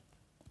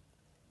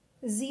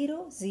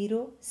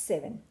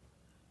007.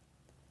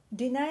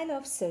 Denial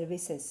of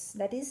services,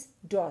 that is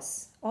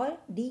DoS or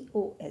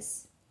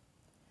DoS.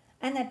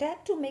 An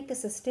attack to make a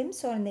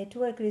system's or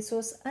network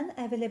resource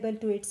unavailable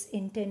to its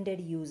intended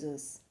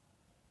users.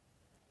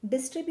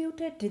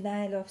 Distributed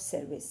denial of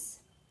service,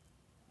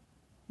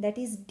 that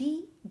is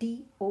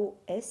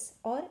DDoS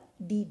or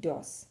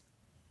DDoS.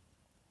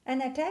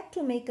 An attack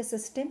to make a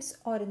system's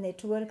or a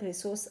network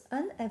resource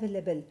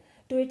unavailable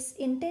to its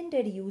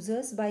intended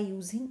users by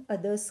using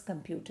others'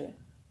 computer.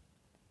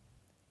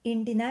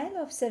 In denial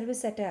of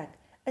service attack,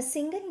 a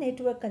single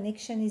network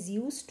connection is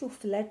used to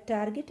flood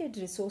targeted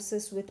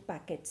resources with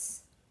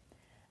packets.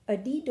 A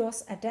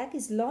DDoS attack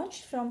is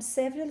launched from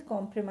several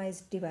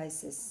compromised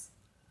devices.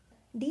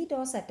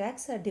 DDoS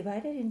attacks are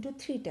divided into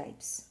three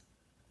types.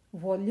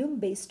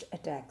 Volume-based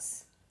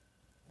attacks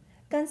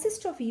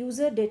consist of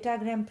user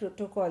datagram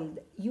protocol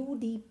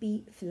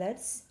UDP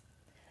floods,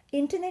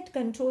 Internet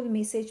Control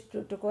Message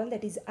Protocol,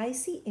 that is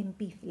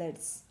ICMP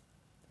floods,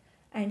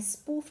 and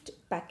spoofed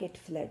packet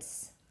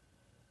floods.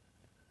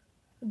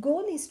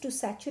 Goal is to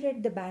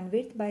saturate the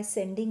bandwidth by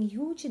sending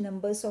huge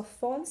numbers of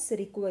false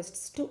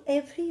requests to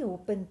every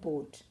open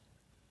port.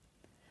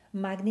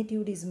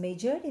 Magnitude is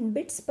measured in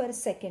bits per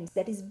second,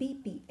 that is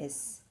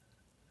BPS.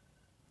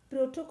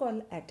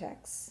 Protocol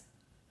attacks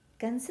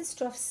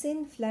consist of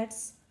SYN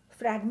floods,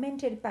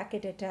 fragmented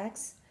packet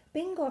attacks,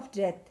 ping of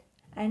death,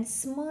 and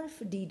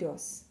Smurf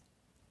DDoS.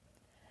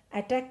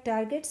 Attack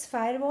targets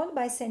firewall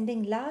by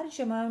sending large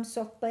amounts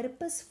of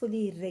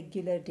purposefully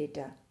irregular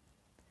data.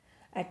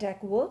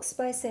 Attack works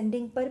by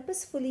sending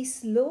purposefully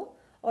slow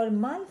or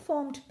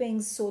malformed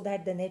pings so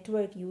that the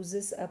network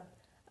uses up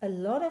a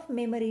lot of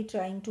memory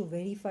trying to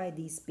verify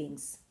these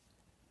pings.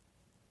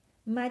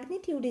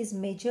 Magnitude is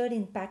measured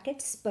in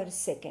packets per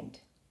second.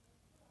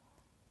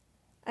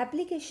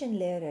 Application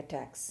layer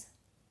attacks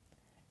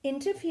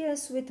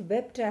interferes with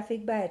web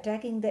traffic by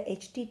attacking the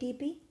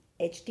HTTP,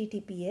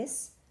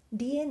 HTTPS,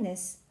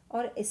 DNS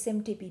or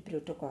SMTP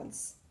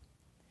protocols.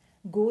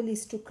 Goal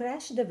is to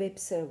crash the web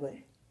server.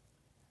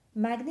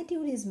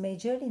 Magnitude is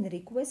measured in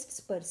requests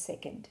per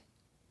second.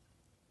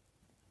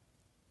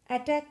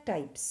 Attack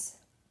types: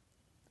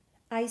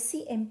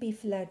 ICMP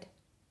flood,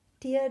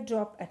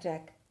 teardrop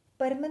attack,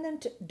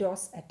 permanent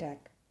DOS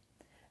attack,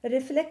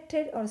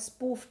 reflected or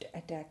spoofed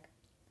attack,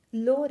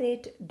 low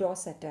rate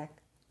DOS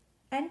attack,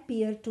 and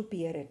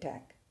peer-to-peer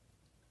attack.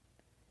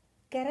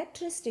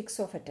 Characteristics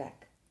of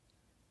attack: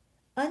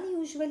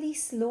 unusually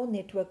slow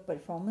network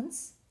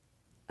performance,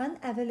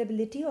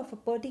 unavailability of a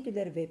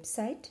particular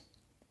website,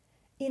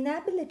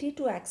 inability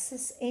to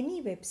access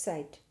any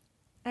website,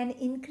 and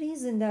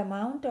increase in the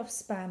amount of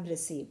spam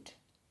received.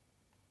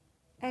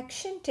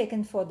 Action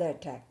taken for the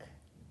attack: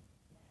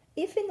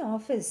 if in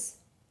office,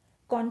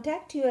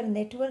 contact your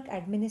network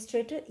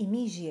administrator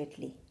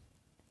immediately.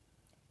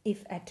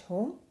 If at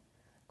home,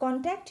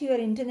 contact your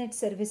internet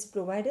service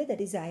provider, that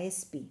is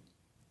ISP.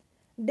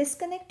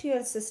 Disconnect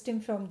your system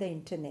from the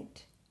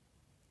internet.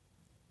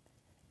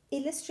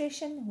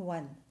 Illustration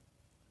 1.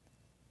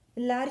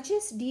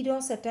 Largest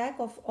DDoS attack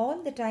of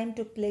all the time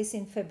took place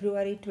in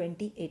February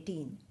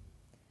 2018.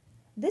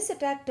 This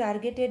attack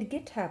targeted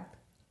GitHub.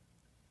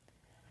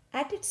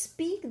 At its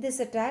peak, this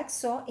attack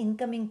saw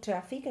incoming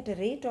traffic at a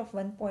rate of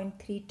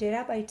 1.3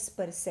 terabytes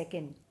per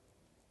second,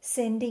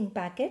 sending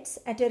packets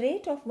at a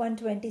rate of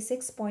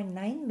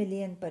 126.9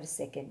 million per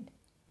second.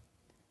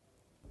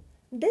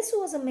 This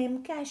was a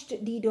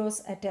memcached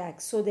DDoS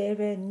attack, so there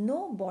were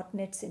no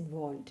botnets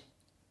involved.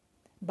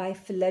 By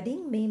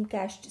flooding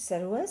memcached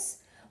servers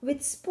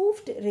with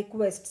spoofed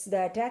requests,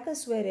 the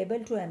attackers were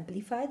able to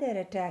amplify their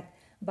attack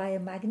by a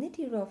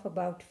magnitude of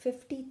about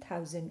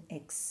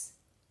 50,000x.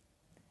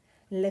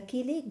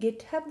 Luckily,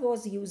 GitHub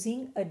was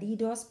using a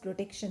DDoS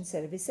protection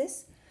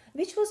services,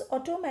 which was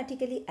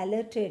automatically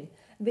alerted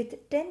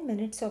with 10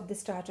 minutes of the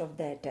start of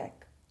the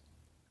attack.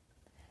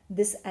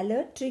 This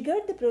alert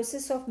triggered the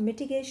process of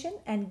mitigation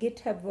and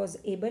GitHub was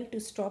able to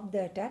stop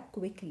the attack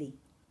quickly.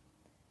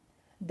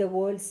 The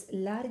world's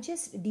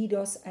largest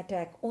DDoS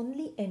attack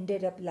only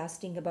ended up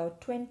lasting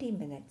about 20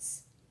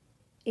 minutes.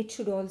 It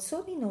should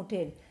also be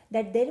noted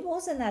that there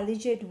was an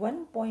alleged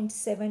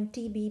 1.7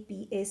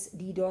 Tbps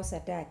DDoS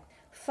attack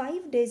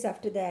 5 days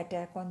after the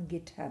attack on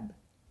GitHub.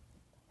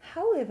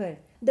 However,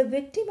 the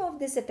victim of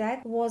this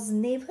attack was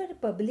never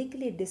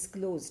publicly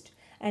disclosed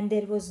and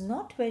there was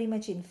not very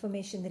much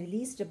information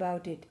released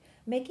about it,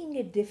 making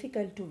it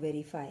difficult to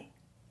verify.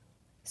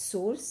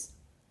 Source: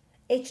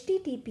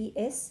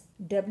 https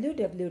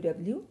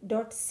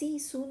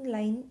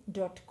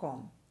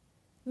www.csoonline.com.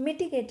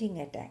 Mitigating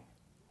attack: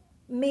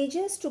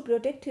 measures to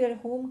protect your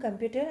home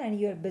computer and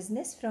your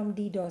business from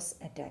DDoS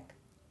attack.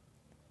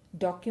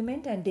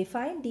 Document and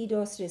define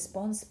DDoS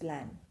response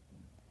plan.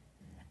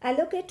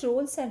 Allocate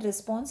roles and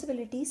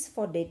responsibilities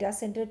for data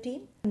center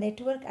team,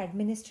 network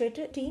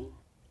administrator team,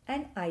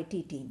 and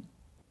IT team.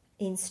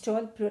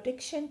 Install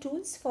protection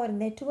tools for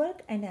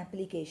network and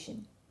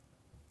application.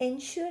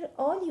 Ensure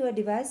all your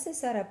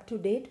devices are up to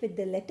date with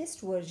the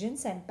latest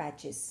versions and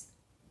patches.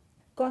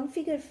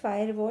 Configure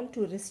firewall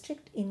to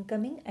restrict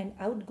incoming and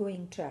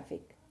outgoing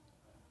traffic.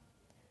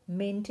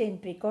 Maintain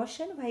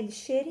precaution while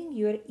sharing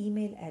your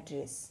email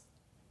address.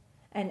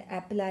 And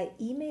apply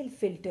email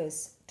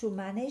filters to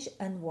manage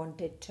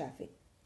unwanted traffic.